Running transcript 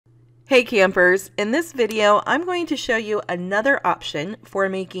Hey campers, in this video I'm going to show you another option for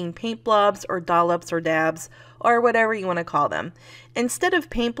making paint blobs or dollops or dabs or whatever you want to call them. Instead of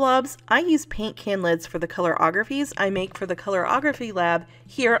paint blobs, I use paint can lids for the colorographies I make for the Colorography lab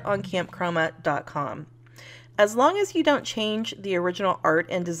here on campchroma.com. As long as you don't change the original art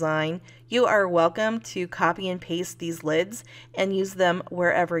and design, you are welcome to copy and paste these lids and use them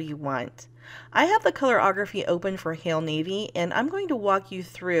wherever you want. I have the Colorography open for Hail Navy, and I'm going to walk you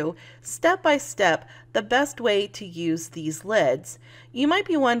through step by step the best way to use these lids. You might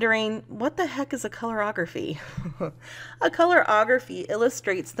be wondering, what the heck is a colorography? A colorography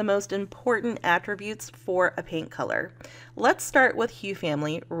illustrates the most important attributes for a paint color. Let's start with hue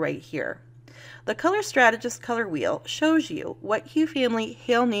family right here. The Color Strategist color wheel shows you what hue family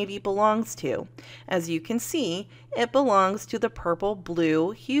Hail Navy belongs to. As you can see, it belongs to the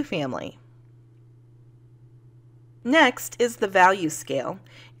purple-blue hue family. Next is the value scale,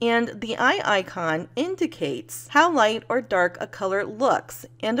 and the eye icon indicates how light or dark a color looks,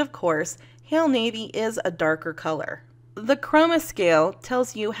 and of course, Hail Navy is a darker color. The chroma scale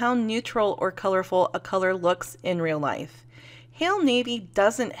tells you how neutral or colorful a color looks in real life. Hail Navy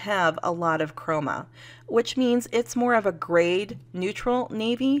doesn't have a lot of chroma, which means it's more of a grade neutral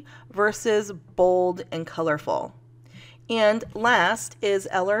navy versus bold and colorful. And last is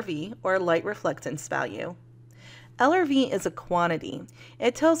LRV, or light reflectance value. LRV is a quantity.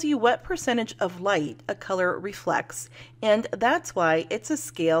 It tells you what percentage of light a color reflects, and that's why it's a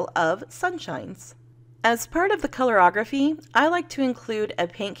scale of sunshines. As part of the colorography, I like to include a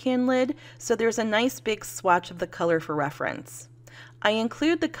paint can lid so there's a nice big swatch of the color for reference. I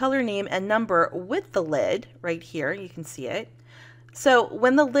include the color name and number with the lid right here, you can see it. So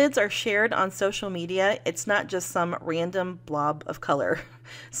when the lids are shared on social media, it's not just some random blob of color.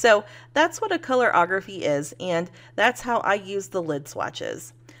 So that's what a colorography is, and that's how I use the lid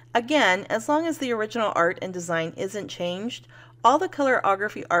swatches. Again, as long as the original art and design isn't changed, all the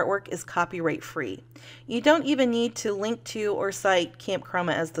colorography artwork is copyright free. You don't even need to link to or cite Camp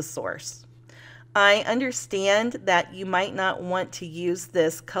Chroma as the source. I understand that you might not want to use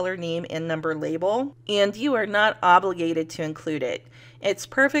this color name and number label, and you are not obligated to include it. It's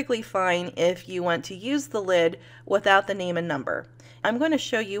perfectly fine if you want to use the lid without the name and number. I'm going to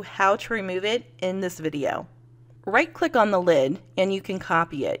show you how to remove it in this video. Right-click on the lid and you can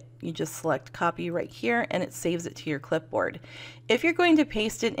copy it. You just select copy right here and it saves it to your clipboard. If you're going to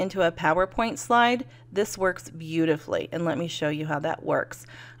paste it into a PowerPoint slide, this works beautifully, and let me show you how that works.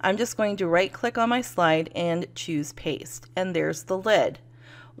 I'm just going to right-click on my slide and choose paste, and there's the lid.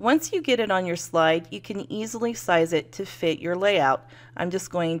 Once you get it on your slide, you can easily size it to fit your layout. I'm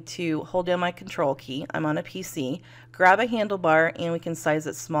just going to hold down my control key, I'm on a PC, grab a handlebar, and we can size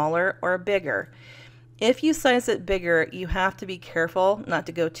it smaller or bigger. If you size it bigger, you have to be careful not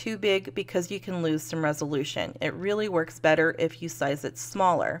to go too big because you can lose some resolution. It really works better if you size it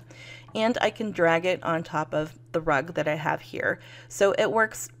smaller. And I can drag it on top of the rug that I have here. So it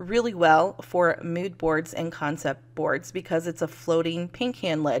works really well for mood boards and concept boards because it's a floating paint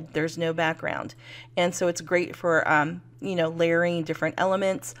can lid. There's no background. And so it's great for, layering different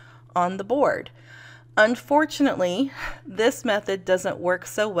elements on the board. Unfortunately, this method doesn't work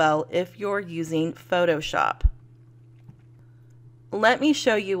so well if you're using Photoshop. Let me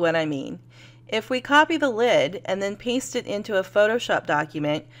show you what I mean. If we copy the lid and then paste it into a Photoshop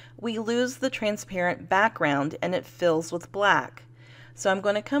document, we lose the transparent background and it fills with black. So I'm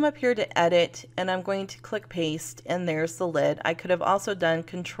going to come up here to edit and I'm going to click paste, and there's the lid. I could have also done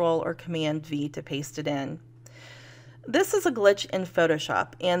Control or Command V to paste it in. This is a glitch in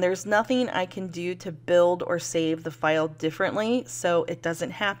Photoshop, and there's nothing I can do to build or save the file differently so it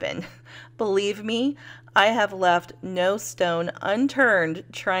doesn't happen. Believe me, I have left no stone unturned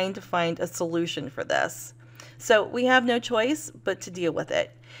trying to find a solution for this. So we have no choice but to deal with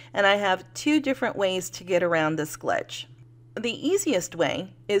it. And I have two different ways to get around this glitch. The easiest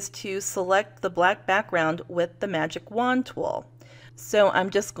way is to select the black background with the Magic Wand tool. So I'm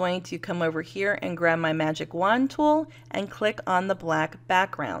just going to come over here and grab my Magic Wand tool and click on the black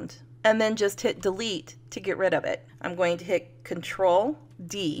background. And then just hit delete to get rid of it. I'm going to hit Control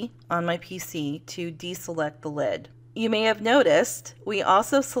D on my PC to deselect the lid. You may have noticed we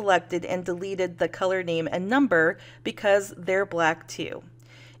also selected and deleted the color name and number because they're black too.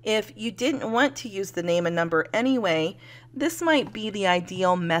 If you didn't want to use the name and number anyway, this might be the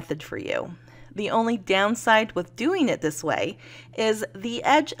ideal method for you. The only downside with doing it this way is the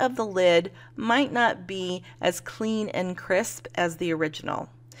edge of the lid might not be as clean and crisp as the original.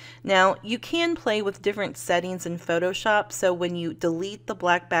 Now, you can play with different settings in Photoshop, so when you delete the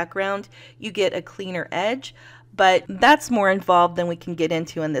black background, you get a cleaner edge, but that's more involved than we can get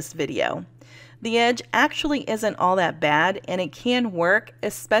into in this video. The edge actually isn't all that bad, and it can work,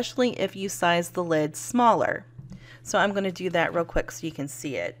 especially if you size the lid smaller. So I'm going to do that real quick so you can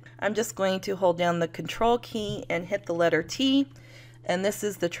see it. I'm just going to hold down the Control key and hit the letter T, and this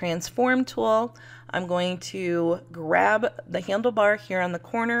is the transform tool. I'm going to grab the handlebar here on the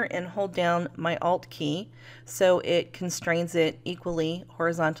corner and hold down my Alt key so it constrains it equally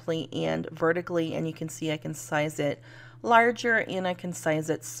horizontally and vertically, and you can see I can size it larger and I can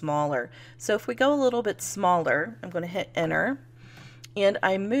size it smaller. So if we go a little bit smaller, I'm going to hit enter and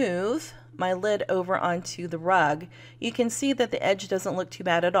I move my lid over onto the rug. You can see that the edge doesn't look too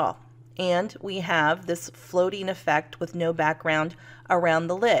bad at all. And we have this floating effect with no background around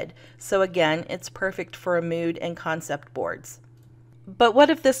the lid. So again, it's perfect for mood and concept boards. But what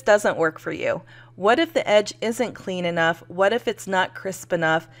if this doesn't work for you? What if the edge isn't clean enough? What if it's not crisp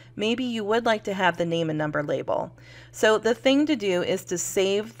enough? Maybe you would like to have the name and number label. So the thing to do is to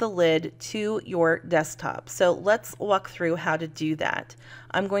save the lid to your desktop. So let's walk through how to do that.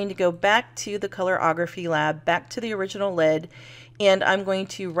 I'm going to go back to the Colorography lab, back to the original lid, and I'm going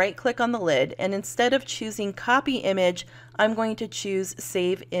to right click on the lid, and instead of choosing copy image, I'm going to choose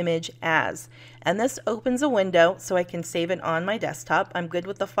save image as. And this opens a window so I can save it on my desktop. I'm good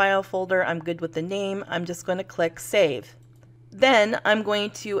with the file folder, I'm good with the name, I'm just going to click save. Then I'm going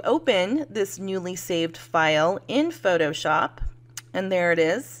to open this newly saved file in Photoshop, and there it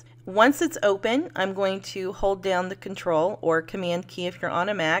is. Once it's open, I'm going to hold down the Control or Command key if you're on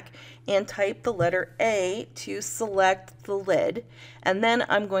a Mac and type the letter A to select the lid, and then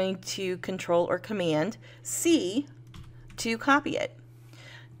I'm going to Control or Command C to copy it.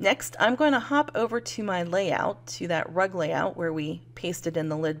 Next, I'm going to hop over to my layout, to that rug layout where we pasted in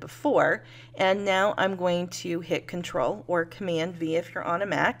the lid before, and now I'm going to hit Control or Command V if you're on a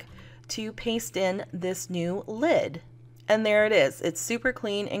Mac to paste in this new lid. And there it is. It's super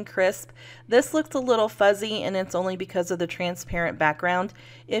clean and crisp. This looks a little fuzzy, and it's only because of the transparent background.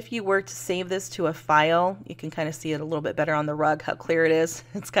 If you were to save this to a file, you can kind of see it a little bit better on the rug, how clear it is.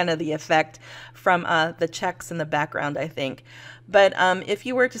 It's kind of the effect from the checks in the background, I think. But if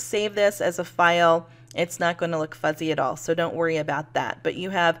you were to save this as a file, it's not going to look fuzzy at all, so don't worry about that. But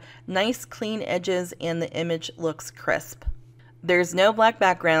you have nice clean edges and the image looks crisp. There's no black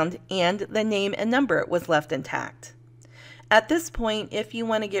background, and the name and number was left intact. At this point, if you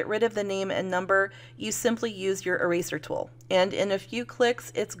want to get rid of the name and number, you simply use your eraser tool. And in a few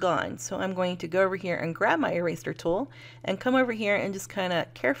clicks, it's gone. So I'm going to go over here and grab my eraser tool and come over here and just kind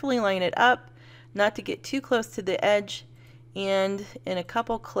of carefully line it up, not to get too close to the edge. And in a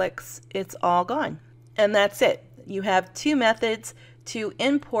couple clicks, it's all gone. And that's it. You have two methods to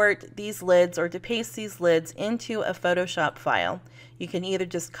import these lids or to paste these lids into a Photoshop file. You can either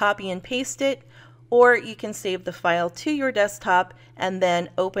just copy and paste it, or you can save the file to your desktop and then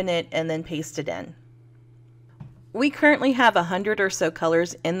open it and then paste it in. We currently have 100 or so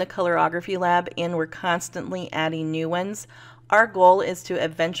colors in the Colorography lab, and we're constantly adding new ones. Our goal is to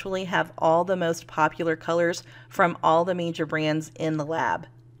eventually have all the most popular colors from all the major brands in the lab.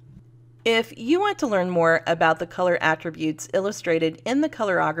 If you want to learn more about the color attributes illustrated in the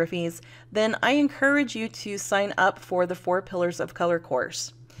Colorographies, then I encourage you to sign up for the 4 Pillars of Color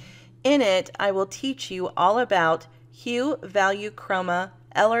course. In it, I will teach you all about hue, value, chroma,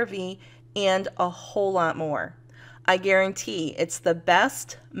 LRV, and a whole lot more. I guarantee it's the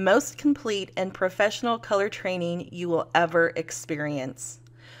best, most complete, and professional color training you will ever experience.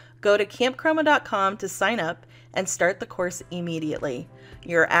 Go to campchroma.com to sign up and start the course immediately.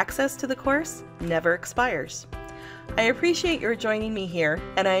 Your access to the course never expires. I appreciate your joining me here,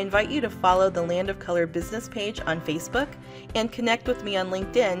 and I invite you to follow the Land of Color business page on Facebook and connect with me on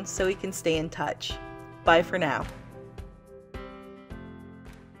LinkedIn so we can stay in touch. Bye for now.